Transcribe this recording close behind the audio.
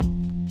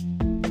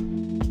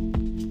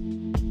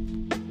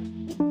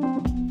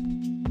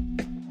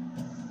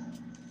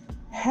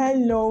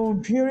Hello,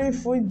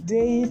 beautiful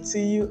day to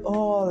you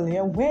all.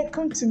 Yeah,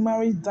 welcome to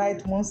Marriage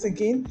Diet once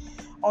again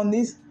on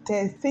this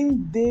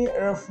 13th day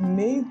of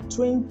May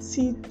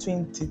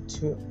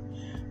 2022.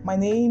 My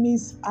name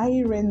is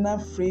Irena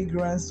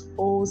Fragrance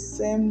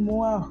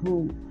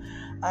Osemuahu.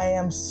 I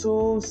am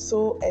so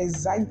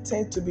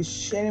excited to be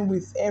sharing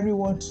with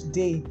everyone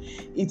today.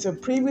 It's a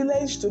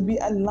privilege to be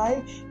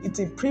alive. It's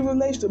a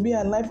privilege to be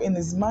alive in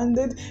His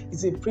mandate.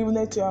 It's a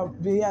privilege to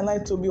be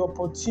alive, to be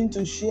opportune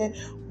to share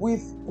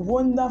with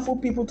wonderful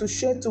people, to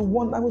share to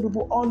wonderful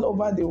people all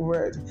over the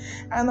world.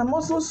 And I'm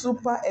also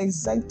super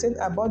excited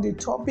about the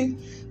topic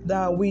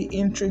that we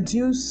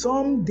introduced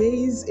some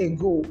days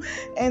ago.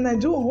 And I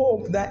do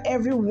hope that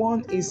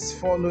everyone is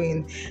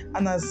following.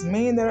 And as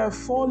many that are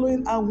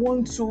following, I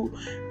want to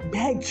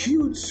beg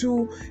you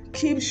to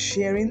keep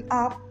sharing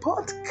our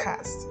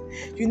podcast.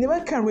 You never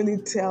can really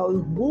tell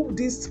who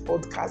this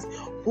podcast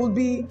will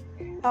be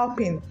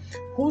helping,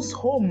 whose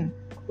home,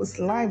 whose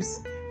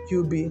lives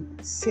you'll be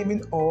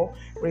saving or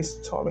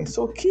restoring.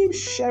 So keep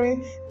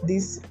sharing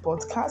this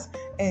podcast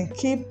and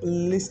keep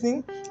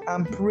listening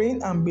and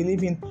praying and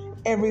believing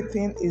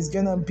everything is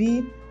gonna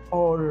be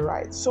all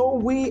right. So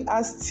we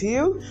are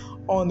still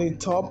on the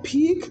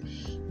topic,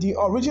 the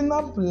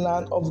original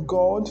plan of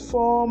God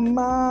for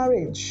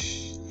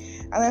marriage.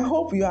 And I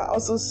hope you are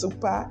also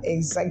super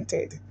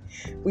excited.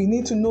 We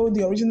need to know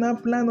the original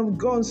plan of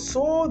God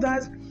so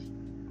that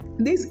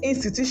this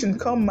institution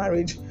called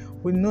marriage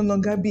will no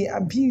longer be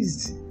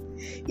abused.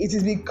 It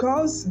is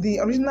because the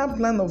original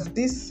plan of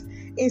this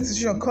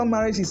institution called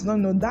marriage is not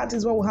known. That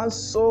is why we have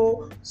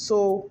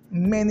so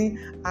many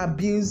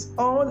abuse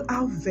all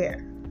out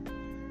there.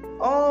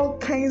 All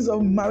kinds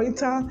of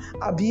marital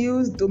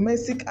abuse,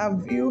 domestic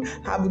abuse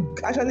have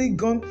actually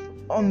gone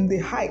on the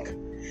hike.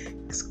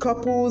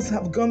 Couples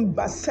have gone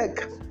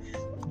berserk,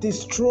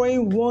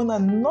 destroying one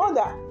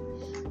another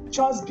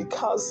just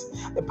because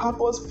the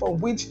purpose for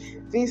which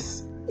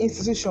this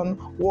institution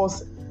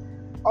was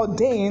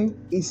ordained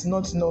is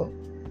not known.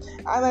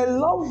 And I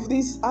love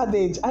this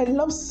adage. I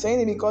love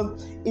saying it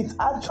because it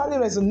actually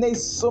resonates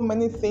so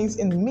many things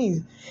in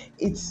me.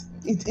 It's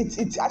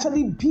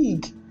actually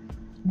big.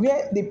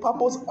 Where the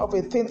purpose of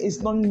a thing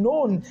is not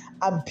known,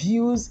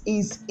 abuse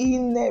is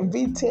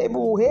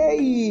inevitable.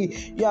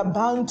 Hey, you are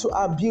bound to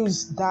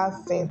abuse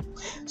that thing.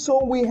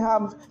 So we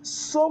have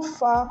so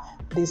far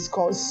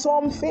discussed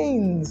some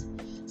things,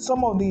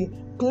 some of the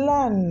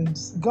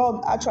plans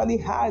God actually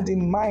had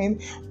in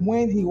mind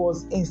when He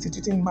was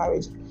instituting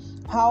marriage,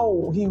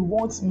 how He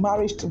wants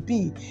marriage to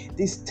be,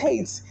 the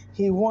states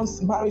He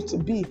wants marriage to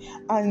be.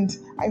 And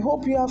I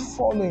hope you are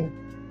following.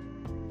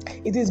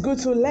 It is good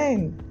to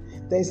learn.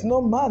 There is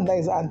no man that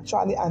is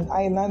actually an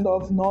island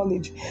of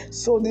knowledge.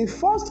 So the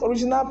first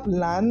original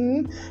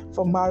plan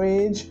for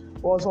marriage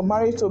was for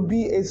marriage to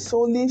be a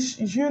soulish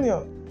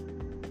union.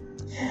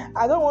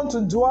 I don't want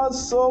to dwell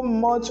so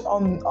much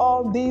on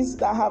all these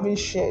that have been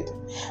shared.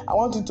 I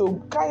want you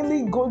to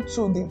kindly go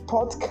to the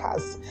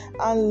podcast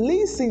and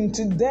listen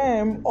to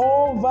them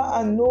over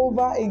and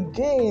over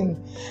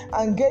again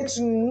and get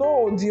to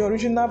know the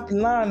original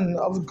plan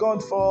of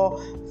God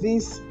for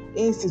this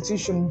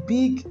institution,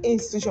 big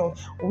institution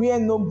where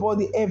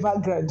nobody ever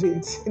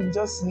graduates.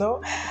 Just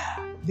know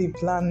the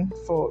plan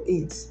for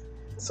it.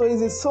 So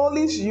it's a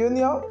soulish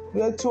union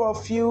where two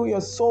of you,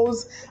 your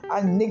souls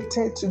are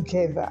knitted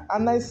together.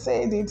 And I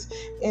said it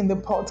in the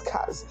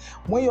podcast.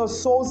 When your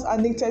souls are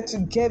knitted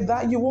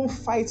together, you won't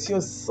fight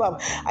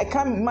yourself. I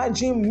can't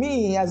imagine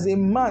me as a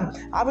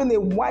man having a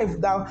wife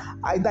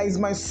that is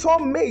my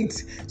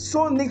soulmate,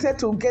 so knitted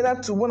together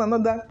to one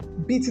another,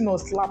 beating or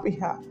slapping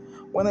her.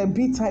 When I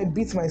beat her, I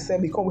beat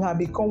myself because we have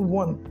become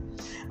one.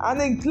 And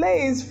a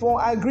place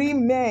for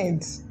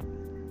agreement,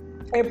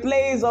 a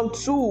place of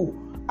two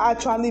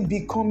actually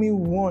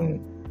becoming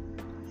one.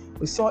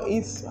 We saw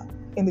it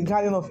in the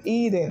Garden of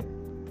Eden.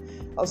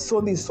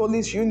 Also, the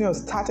soulish union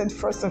started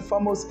first and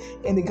foremost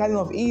in the Garden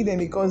of Eden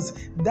because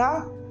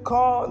that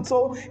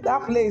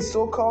place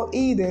so-called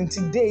Eden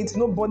to date,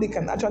 nobody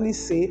can actually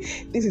say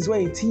this is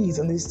where it is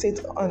on the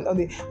state on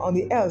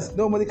the earth.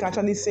 Nobody can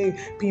actually say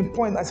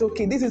pinpoint and say,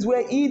 okay, this is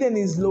where Eden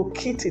is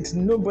located.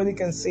 Nobody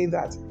can say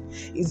that.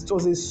 It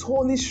was a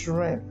soulish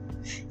realm,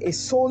 a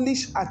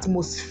soulish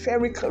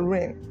atmospheric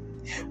realm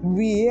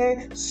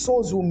where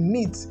souls will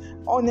meet.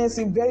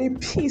 Honestly, very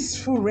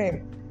peaceful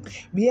realm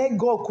where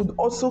God could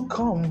also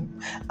come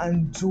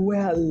and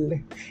dwell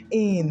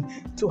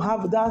in to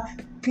have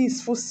that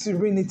peaceful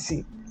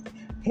serenity.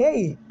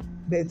 Hey,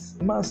 but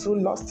man so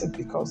lost it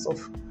because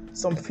of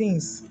some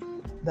things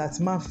that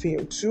man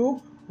failed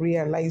to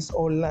realize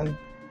or learn.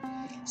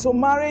 So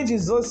marriage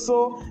is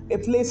also a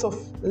place of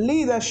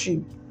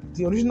leadership.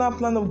 The original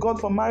plan of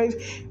God for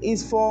marriage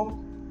is for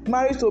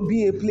marriage to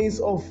be a place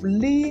of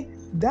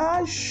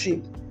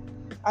leadership.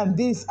 And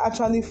this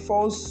actually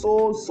falls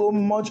so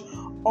much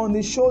on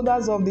the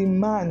shoulders of the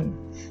man.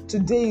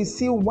 Today you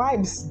see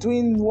wives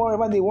doing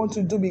whatever they want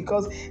to do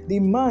because the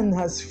man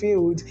has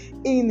failed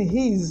in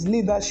his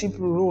leadership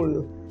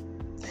role.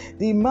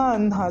 The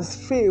man has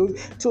failed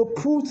to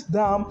put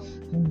down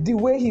the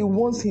way he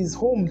wants his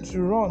home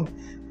to run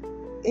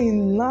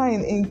in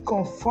line, in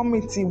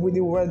conformity with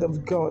the word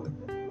of God.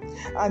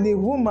 And the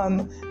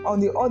woman, on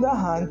the other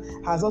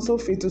hand, has also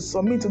failed to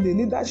submit to the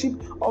leadership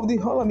of the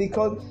husband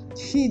because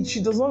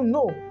she does not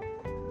know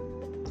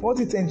what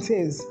it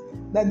entails,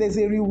 that there's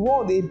a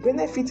reward, a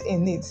benefit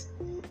in it,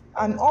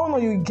 an honor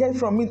you get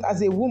from it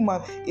as a woman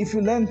if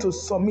you learn to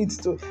submit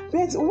to.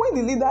 But when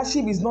the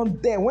leadership is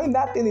not there, when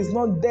that thing is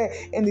not there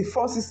in the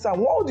first instance,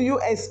 what do you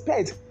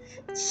expect?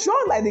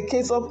 Sure, like the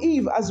case of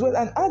Eve as well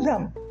and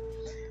Adam.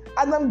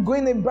 Adam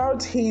going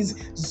about his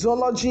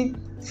zoology,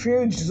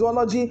 field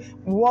zoology,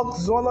 work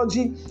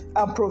zoology,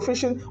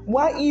 profession,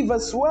 while Eve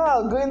as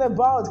well going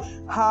about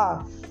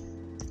her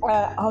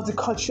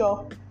horticulture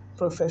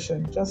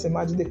profession. Just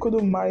imagine, they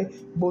couldn't marry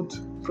both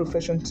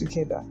professions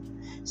together.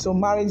 So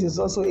marriage is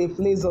also a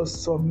place of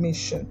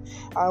submission.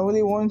 I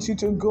really want you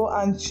to go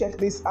and check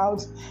this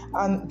out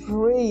and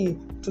pray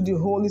to the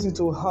Holy Spirit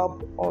to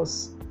help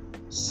us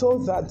so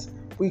that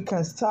we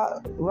can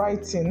start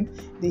writing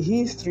the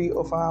history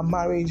of our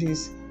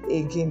marriages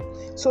again.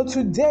 So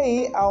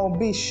today I'll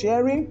be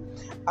sharing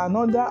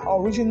another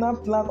original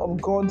plan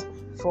of God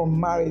for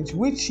marriage,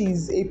 which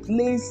is a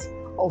place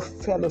of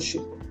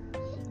fellowship.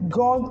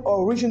 God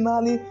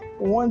originally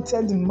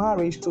wanted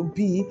marriage to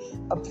be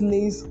a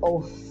place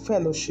of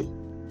fellowship.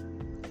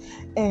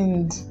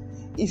 And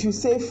if you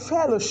say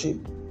fellowship,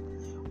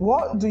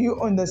 what do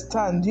you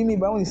understand? Do you mean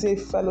by when you say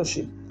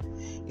fellowship?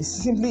 It's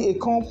simply a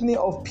company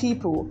of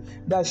people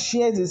that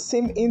share the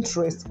same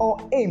interest or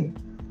aim.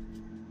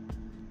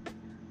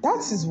 That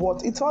is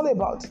what it's all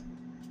about.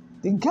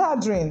 The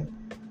gathering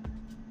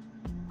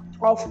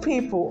of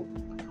people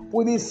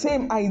with the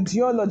same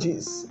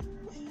ideologies,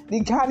 the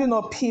gathering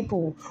of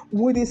people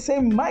with the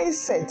same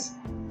mindset,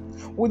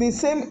 with the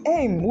same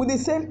aim, with the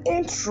same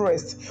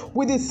interest,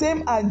 with the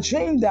same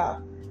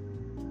agenda,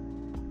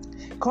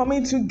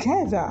 coming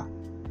together.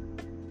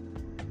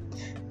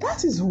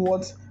 That is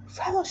what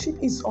fellowship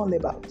is all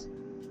about.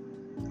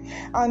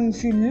 And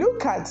if you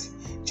look at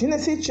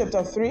Genesis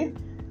chapter 3,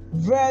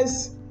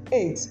 verse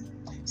 8,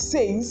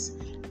 says,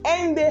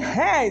 "And they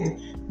heard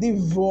the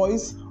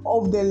voice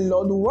of the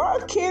Lord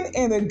working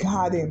in the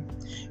garden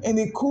in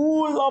the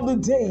cool of the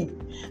day,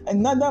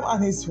 and Adam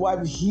and his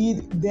wife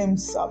hid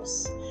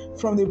themselves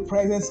from the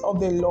presence of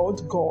the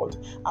Lord God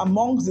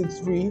amongst the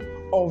trees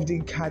of the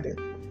garden."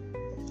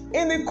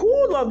 In the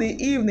cool of the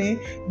evening,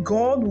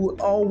 God will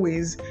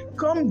always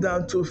come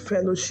down to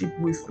fellowship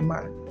with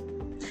man.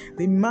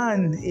 The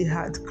man he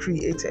had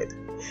created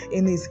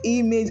in his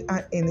image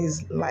and in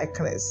his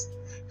likeness.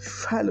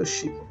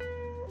 Fellowship.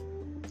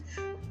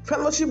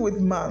 Fellowship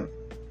with man.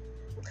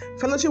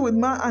 Fellowship with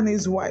man and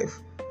his wife.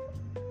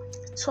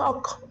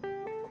 Talk.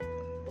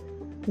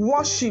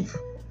 Worship.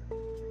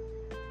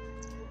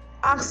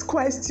 Ask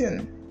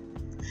questions.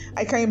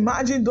 I can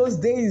imagine those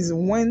days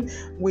when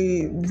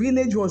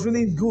village was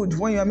really good.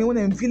 When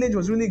the village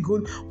was really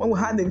good, when we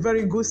had a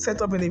very good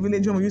setup in the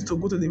village, when we used to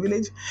go to the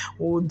village,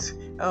 we would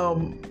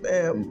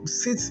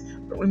sit.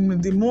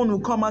 The moon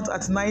would come out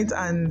at night,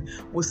 and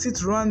we'll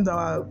sit around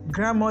our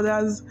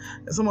grandmothers,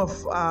 some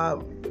of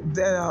our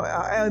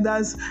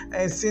elders,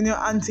 senior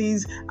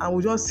aunties, and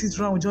we'll just sit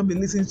around. We'll just be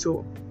listening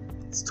to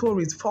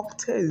stories, folk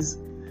tales,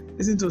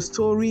 listening to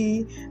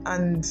story.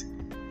 And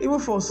even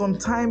for some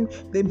time,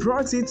 they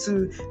brought it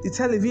to the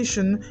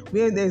television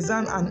where there's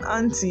an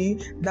auntie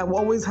that will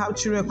always have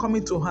children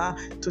coming to her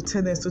to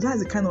tell them. So that's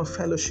the kind of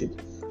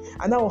fellowship.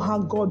 And that was how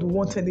God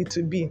wanted it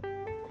to be.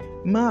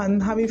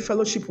 Man having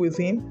fellowship with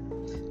him,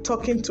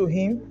 talking to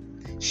him,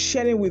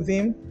 sharing with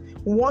him,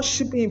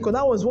 worshiping him. Because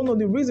that was one of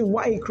the reasons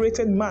why he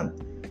created man.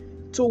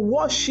 To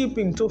worship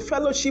him, to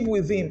fellowship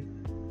with him.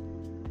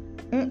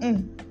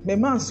 The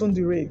man soon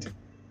derailed.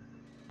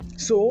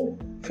 So,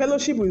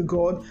 fellowship with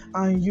God,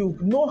 and you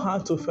know how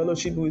to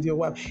fellowship with your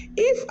wife.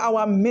 If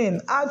our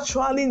men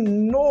actually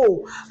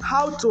know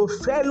how to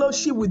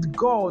fellowship with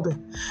God,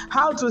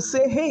 how to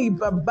say, "Hey,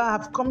 Baba,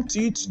 I've come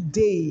to you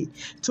today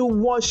to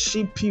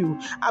worship you.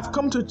 I've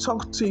come to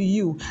talk to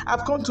you.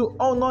 I've come to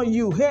honor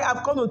you. Hey,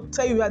 I've come to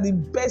tell you you are the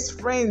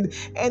best friend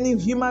any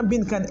human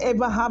being can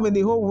ever have in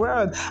the whole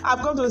world. I've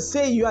come to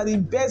say you are the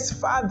best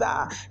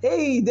father.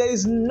 Hey, there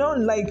is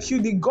none like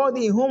you, the God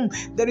in whom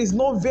there is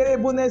no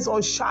variableness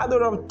or shadow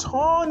of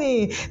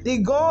turning, the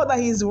God that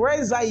his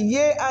words are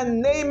yea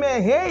and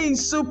amen. Hey,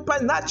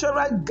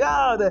 supernatural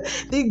God,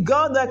 the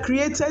God that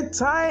created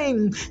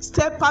time,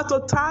 step out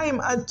of time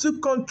and took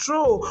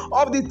control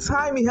of the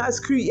time he has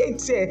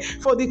created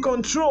for the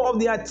control of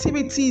the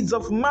activities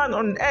of man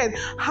on earth.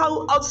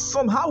 How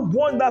awesome, how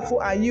wonderful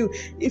are you?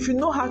 If you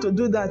know how to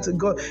do that to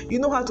God, you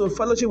know how to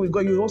fellowship with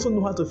God, you also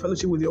know how to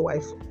fellowship with your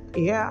wife.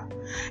 Yeah,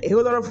 a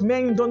whole lot of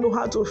men don't know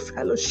how to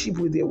fellowship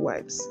with their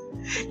wives.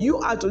 You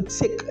are to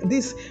take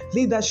this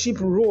leadership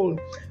role.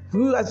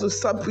 You are to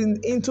step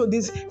into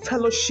this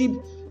fellowship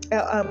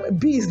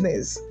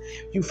business.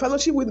 You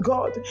fellowship with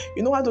God.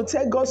 You know how to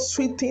tell God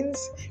sweet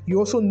things. You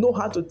also know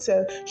how to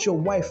tell your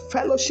wife.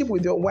 Fellowship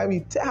with your wife.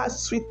 You tell her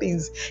sweet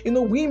things.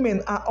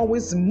 Women are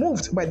always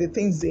moved by the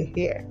things they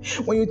hear.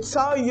 When you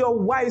tell your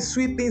wife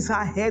sweet things,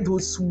 her head will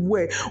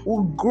swell,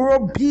 will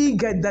grow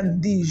bigger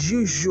than the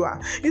usual.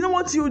 You know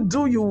what you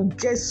do? You will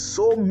get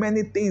so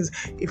many things.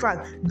 In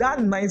fact,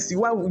 that night,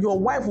 your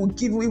wife will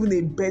give you even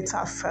a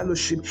better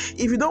fellowship.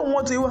 If you don't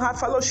want to even have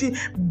fellowship,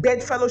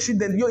 bed fellowship,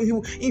 then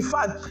in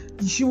fact,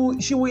 she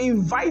will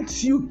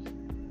invite you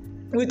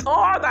with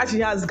all that she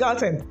has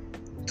gotten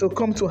to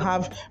come to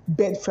have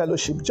bed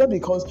fellowship, just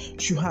because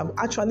you have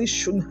actually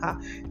shown her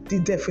the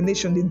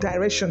definition, the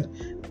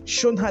direction,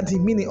 shown her the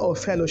meaning of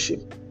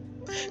fellowship.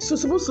 So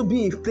it's supposed to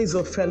be a place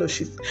of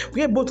fellowship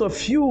where both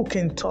of you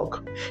can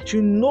talk.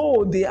 You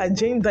know the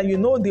agenda, you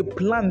know the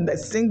plan, a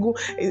simple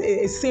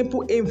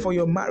aim for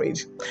your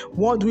marriage.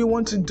 What do we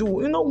want to do?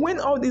 When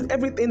all this,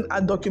 everything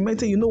are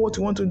documented, you know what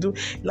you want to do.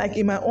 Like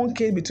in my own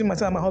case, between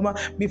myself and my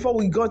husband, before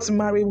we got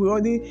married, we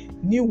already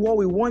knew what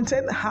we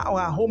wanted, how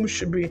our home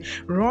should be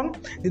run,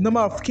 the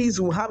number of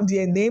kids will have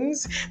their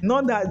names.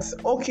 Not that,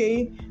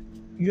 okay,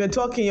 you're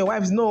talking, your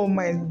wife, no,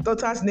 my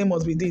daughter's name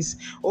must be this.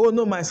 Oh,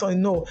 no, my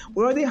son, no.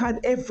 We already had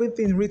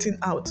everything written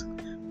out.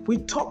 We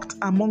talked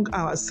among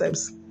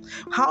ourselves.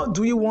 How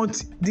do you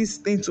want this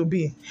thing to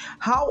be?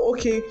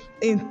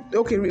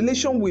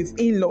 Relation with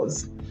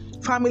in-laws,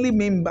 family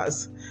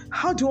members.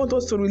 How do you want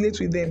us to relate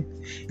with them?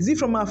 Is it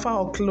from afar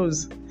or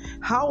close?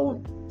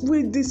 How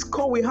with this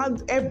call, we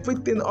had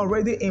everything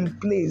already in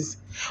place.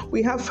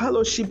 We have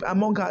fellowship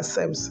among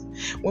ourselves.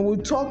 When we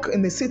talk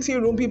in the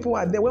sitting room, people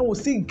are there. When we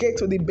still get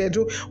to the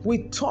bedroom,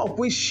 we talk,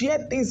 we share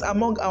things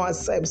among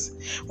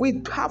ourselves.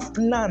 We have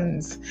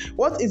plans.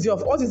 What is our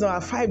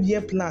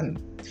 5-year plan?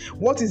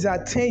 What is our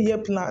 10-year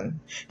plan?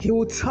 He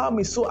would tell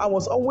me. So I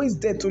was always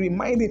there to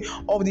remind him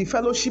of the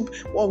fellowship,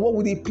 or what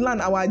we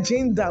plan, our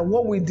agenda,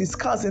 what we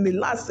discussed in the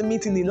last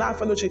meeting, the last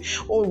fellowship,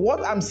 or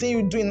what I'm seeing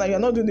you doing now, you're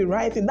not doing the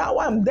right thing. That's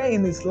why I'm there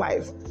in his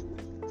life.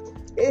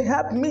 A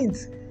help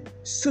means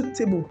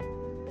suitable.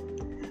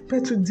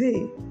 But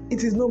today,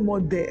 it is no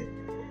more there.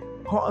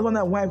 Husband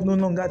and wife no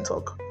longer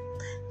talk.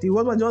 The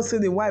husband just say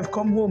the wife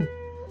come home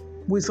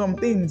with some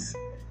things.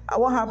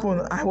 What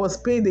happened? I was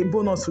paid a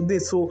bonus today,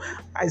 so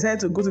I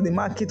decided to go to the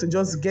market to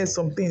just get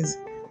some things.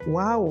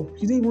 Wow,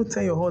 you didn't even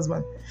tell your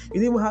husband.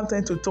 You didn't even have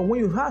time to talk.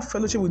 When you have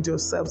fellowship with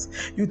yourselves,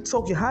 you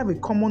talk, you have a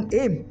common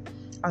aim,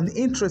 an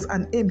interest,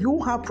 and aim. You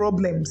won't have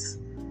problems.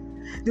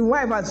 The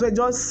wife as well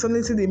just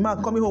suddenly see the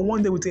man coming home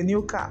one day with a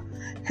new car.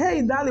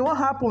 Hey, darling, what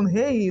happened?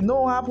 Hey,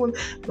 no, what happened?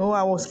 No,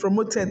 I was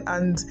promoted,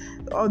 and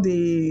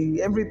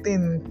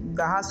everything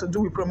that has to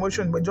do with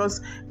promotion, but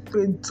just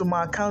paid to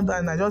my account,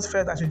 and I just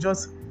felt that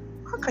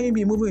how can you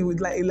be moving with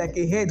like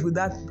a head with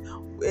that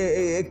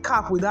a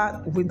cap with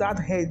that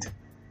head?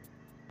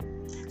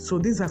 So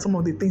these are some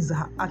of the things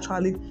that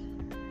actually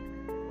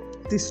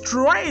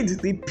destroyed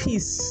the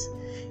peace,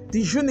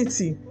 the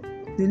unity,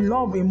 the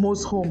love in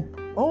most home.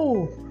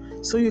 Oh,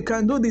 so you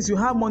can do this, you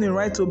have money,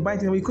 right, to buy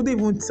things. You couldn't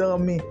even tell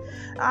me.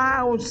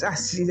 Are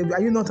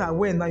you not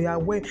aware? Now you're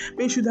aware.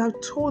 But you should have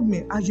told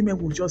me. Argument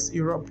will just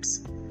erupt.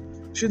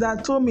 Should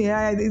have told me,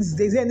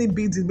 there's any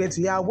big debate.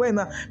 You're aware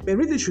now. But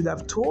really should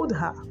have told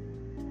her.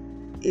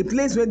 A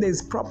place where there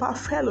is proper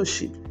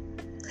fellowship.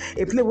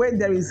 A place where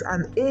there is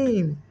an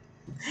aim.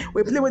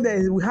 A place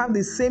where we have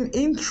the same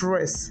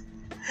interests.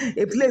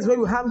 A place where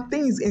you have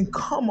things in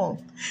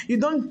common. You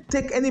don't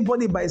take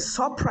anybody by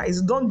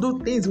surprise. Don't do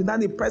things without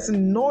the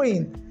person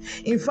knowing.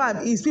 In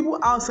fact, it's people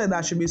outside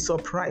that should be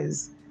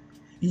surprised.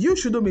 You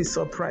shouldn't be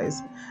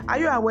surprised. Are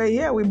you aware?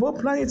 Yeah, we both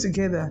planned it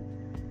together.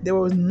 There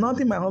was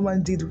nothing my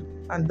husband did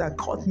and that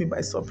caught me by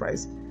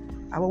surprise.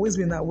 I've always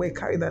been aware,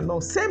 carried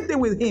along. Same thing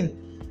with him.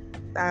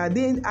 I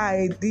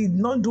did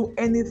not do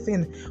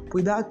anything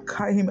without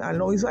carrying him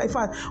along. So in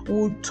fact,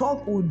 we'll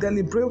talk, we'll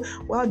deliberate,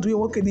 what do we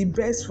work in the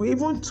best way,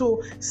 even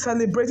to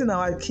celebrating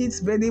our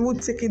kids' birthday, even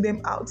taking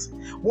them out,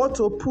 what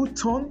to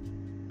put on.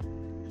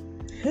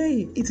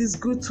 Hey, it is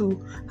good to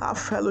have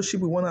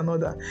fellowship with one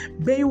another.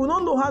 But you will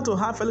not know how to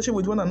have fellowship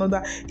with one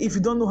another if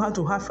you don't know how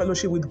to have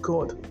fellowship with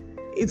God.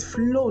 It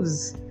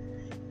flows.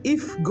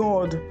 If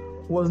God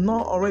was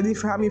not already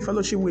having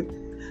fellowship with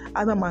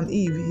Adam and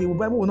Eve, the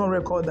Bible will not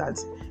record that.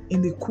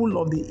 In the cool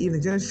of the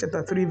evening, Genesis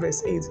chapter 3,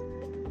 verse 8,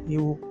 he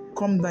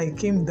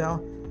came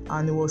down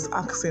and he was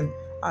asking,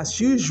 as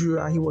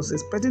usual, he was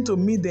expecting to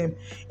meet them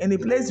in the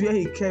place where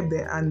he kept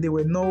them, and they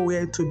were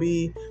nowhere to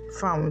be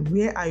found.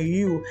 Where are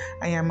you?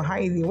 I am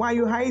hiding. Why are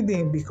you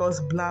hiding? Because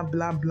blah,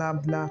 blah, blah,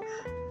 blah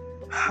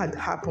had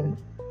happened.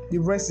 The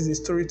rest is a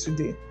story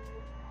today.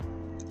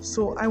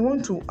 So I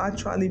want to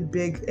actually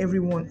beg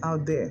everyone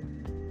out there,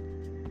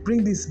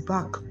 bring this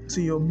back to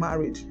your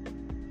marriage.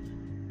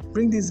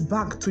 Bring this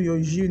back to your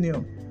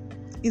union.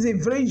 It's a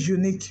very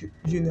unique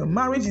union.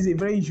 Marriage is a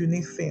very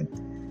unique thing.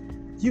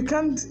 You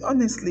can't,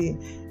 honestly,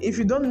 if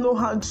you don't know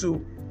how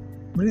to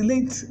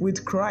relate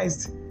with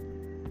Christ,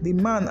 the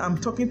man, I'm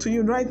talking to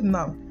you right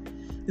now,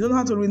 you don't know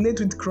how to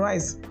relate with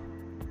Christ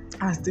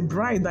as the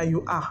bride that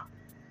you are.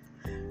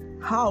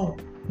 How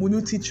will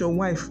you teach your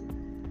wife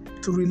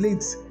to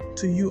relate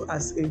to you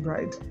as a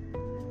bride?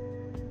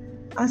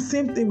 And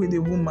same thing with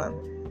a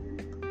woman.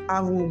 I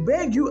will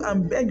beg you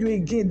and beg you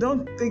again,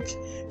 don't take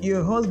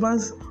your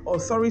husband's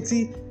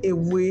authority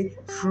away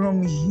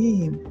from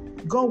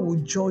him. God will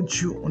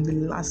judge you on the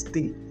last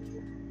day.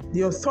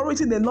 The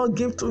authority the Lord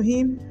gave to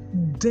him,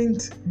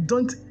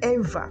 don't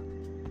ever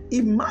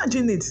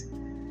imagine it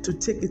to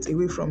take it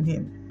away from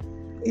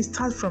him. It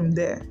starts from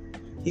there.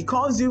 He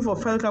calls you for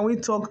fellowship. Can we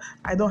talk?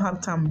 I don't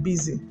have time, I'm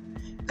busy.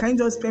 Can you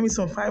just spare me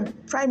some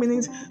five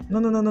minutes?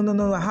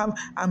 No.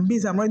 I'm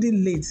busy. I'm already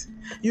late.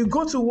 You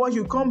go to work,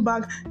 you come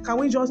back. Can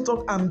we just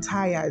talk? I'm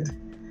tired.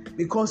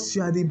 Because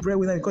you are the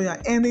breadwinner, because you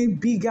are earning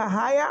bigger,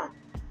 higher.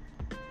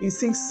 You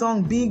sing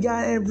song bigger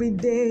every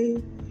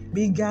day,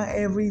 bigger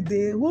every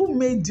day. Who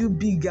made you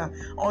bigger?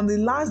 On the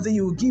last day,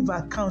 you will give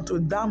account to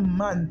that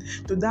man,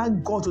 to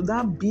that God, to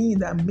that being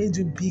that made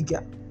you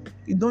bigger.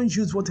 You don't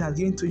use what he has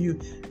given to you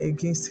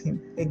against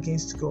him,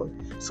 against God.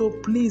 So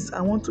please,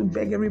 I want to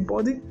beg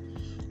everybody,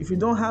 if you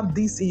don't have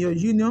this in your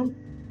union,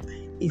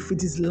 if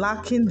it is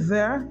lacking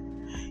there,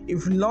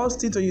 if you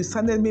lost it or you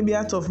started maybe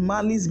out of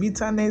malice,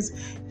 bitterness,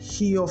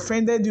 he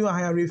offended you and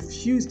I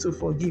refuse to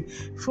forgive.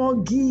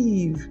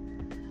 Forgive.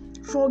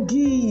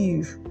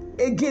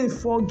 Again,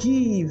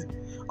 forgive.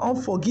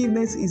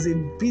 Unforgiveness is a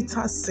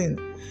bitter sin.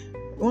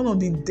 One of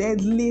the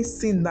deadly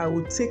sins that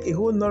will take a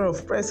whole lot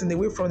of person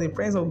away from the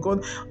presence of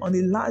God on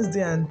the last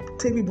day and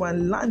take people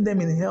and land them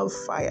in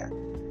hellfire.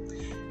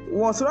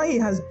 Whatever he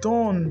has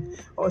done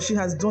or she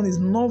has done is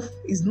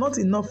not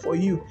enough for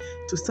you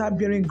to start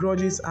bearing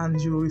grudges and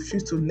you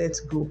refuse to let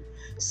go.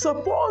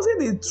 Supposing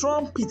the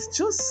trumpet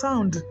just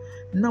sound,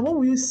 now what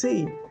will you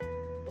say?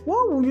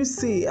 What will you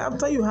say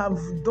after you have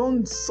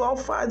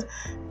suffered,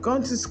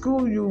 gone to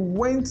school, you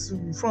went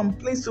from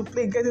place to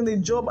place, getting a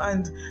job,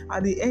 and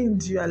at the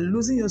end you are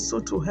losing your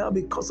soul to hell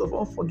because of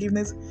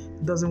unforgiveness?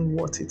 It doesn't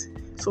worth it.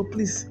 So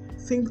please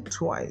think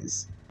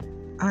twice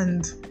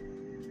and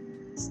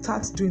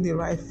start doing the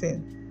right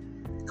thing.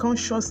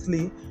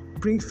 Consciously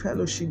bring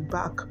fellowship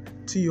back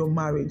to your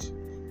marriage.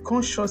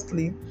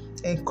 Consciously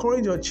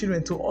encourage your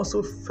children to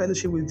also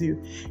fellowship with you.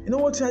 You know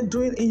what you are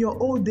doing in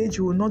your old age,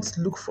 you will not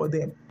look for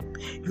them.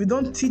 If you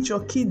don't teach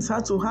your kids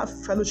how to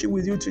have fellowship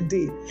with you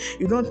today,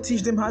 you don't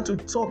teach them how to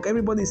talk,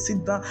 everybody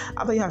sit down,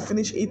 after you have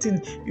finished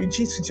eating, you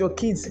gist with your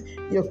kids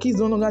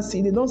no longer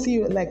see, they don't see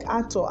you like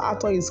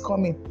Arthur is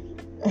coming.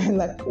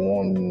 Like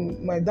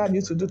my dad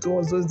used to do to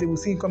us those days, we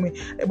see him coming,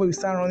 everybody will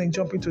start running,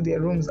 jumping to their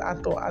rooms,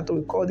 Arthur,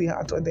 we call the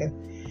Arthur then.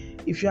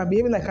 If you are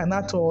behaving like an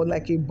Arthur or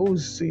like a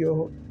boss to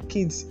your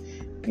kids,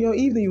 your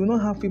evening you will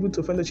not have people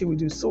to fellowship with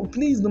you. So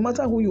please, no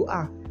matter who you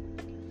are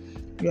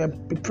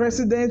the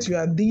president, you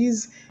are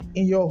this,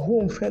 in your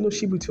home,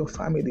 fellowship with your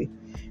family,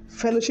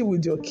 fellowship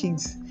with your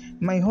kids.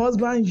 My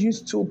husband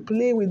used to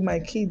play with my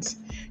kids.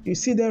 You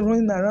see them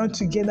running around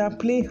together,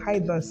 play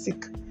hide and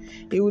seek.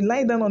 He will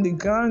lie down on the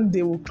ground,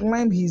 they will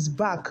climb his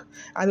back,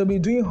 and they'll be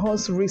doing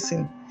horse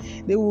racing.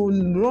 They will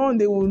run,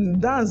 they will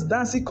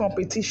dancing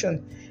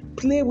competition,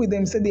 play with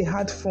them, say they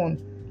had fun.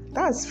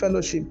 That's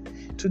fellowship.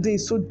 Today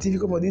it's so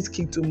difficult for these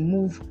kids to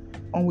move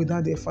on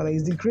without their father.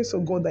 It's the grace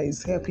of God that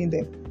is helping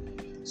them.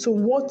 So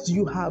what do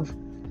you have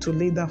to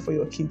lay down for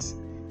your kids?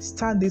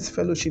 Start this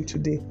fellowship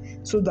today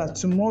so that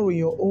tomorrow in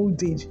your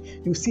old age,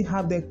 you still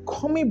have them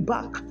coming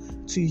back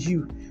to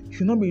you. You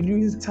will not be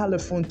using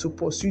telephone to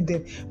pursue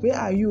them. Where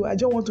are you? I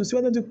just want to see.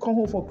 Why don't you come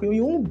home for Christmas?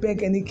 You won't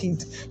beg any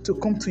kids to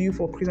come to you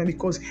for Christmas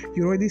because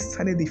you already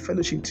started the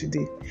fellowship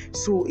today.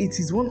 So it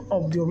is one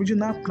of the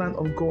original plan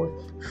of God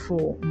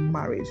for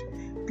marriage.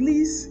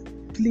 Please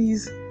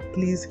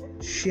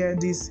share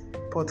this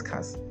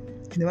podcast.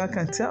 You never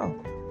can tell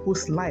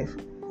whose life,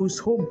 whose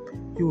hope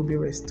you will be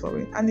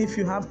restoring. And if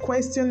you have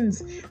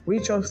questions,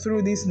 reach out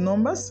through these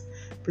numbers,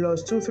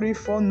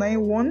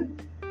 +23491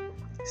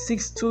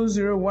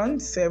 6201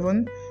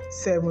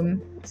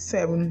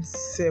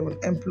 7777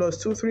 and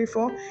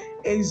 +234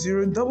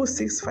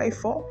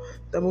 806654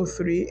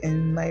 33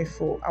 and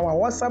 94. Our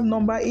WhatsApp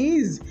number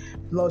is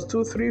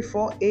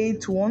 +234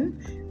 81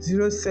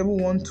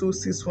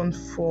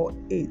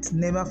 07126148.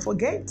 Never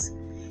forget,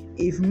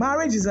 if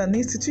marriage is an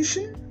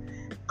institution,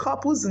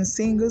 couples and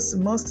singles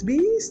must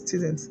be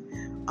students.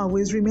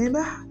 Always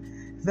remember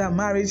that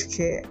marriage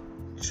care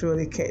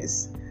truly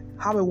cares.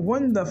 Have a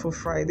wonderful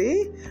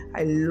Friday.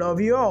 I love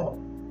you all.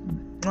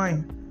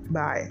 Bye.